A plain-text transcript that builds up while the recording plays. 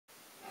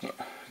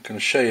going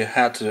to show you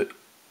how to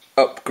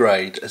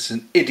upgrade. It's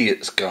an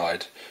idiot's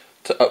guide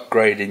to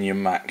upgrading your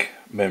Mac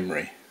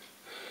memory.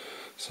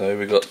 So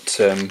we've got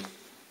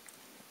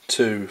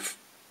two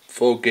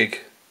 4 gig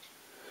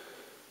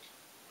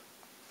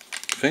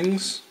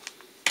things.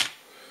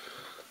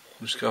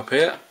 We'll just go up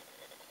here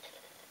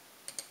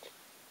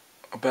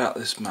about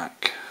this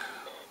Mac.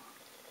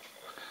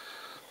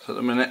 So at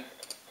the minute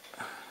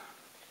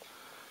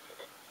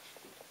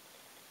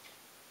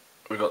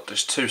we've got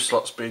just 2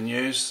 slots being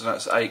used, so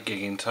that's 8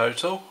 gig in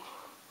total.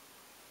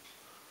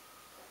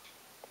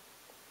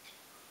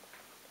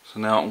 So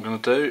now what I'm going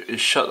to do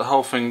is shut the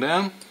whole thing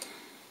down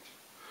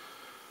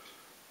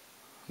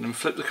and then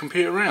flip the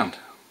computer around.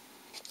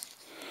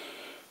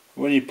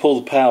 When you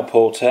pull the power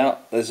port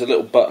out, there's a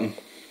little button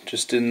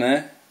just in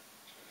there.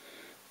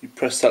 You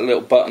press that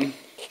little button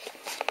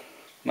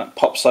and that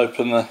pops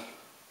open the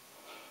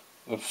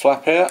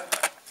flap here.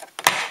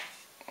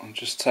 I'll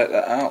just take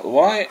that out of the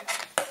way.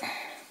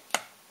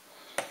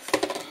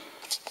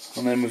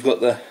 And then we've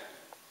got the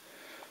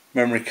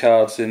memory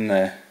cards in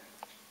there.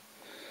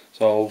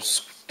 So I'll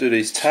do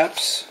these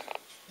tabs.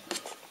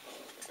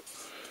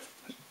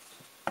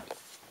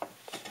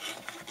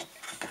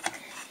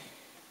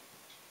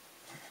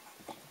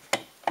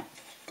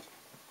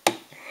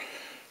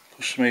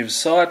 Push them either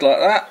side like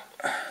that.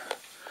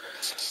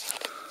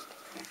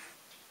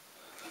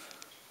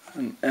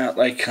 And out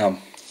they come.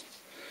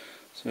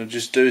 So what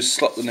just do is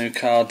slot the new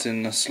cards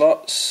in the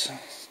slots.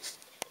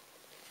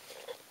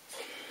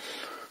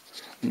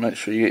 Make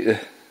sure you get your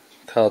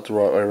card the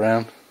right way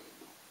around.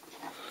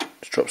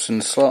 Just drops in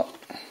the slot.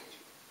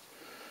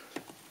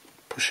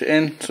 Push it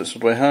in so it's all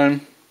the way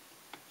home.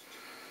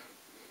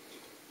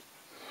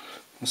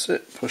 That's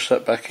it. Push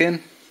that back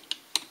in.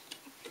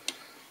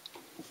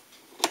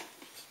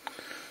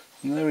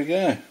 And there we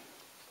go.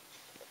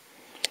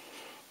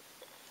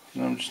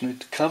 Now I just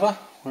need to cover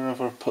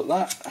wherever I put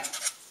that.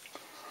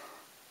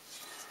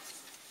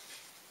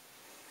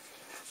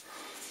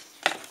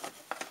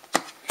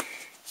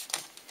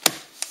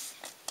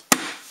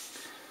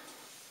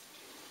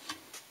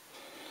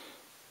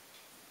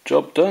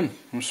 Job done.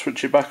 We'll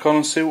switch it back on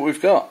and see what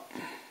we've got.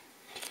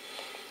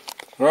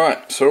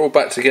 Right, so we're all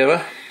back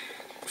together.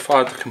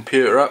 Fired the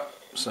computer up,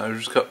 so we've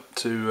just got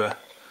to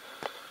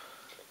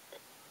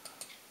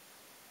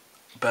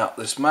about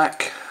this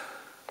Mac.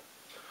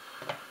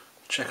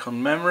 Check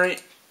on memory.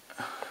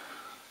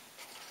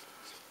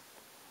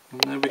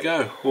 And there we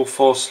go. All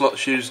 4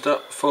 slots used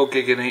up, 4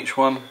 gig in each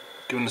one,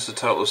 giving us a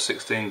total of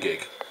 16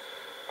 gig.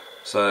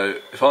 So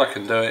if I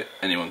can do it,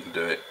 anyone can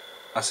do it.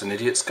 That's an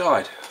idiot's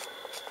guide.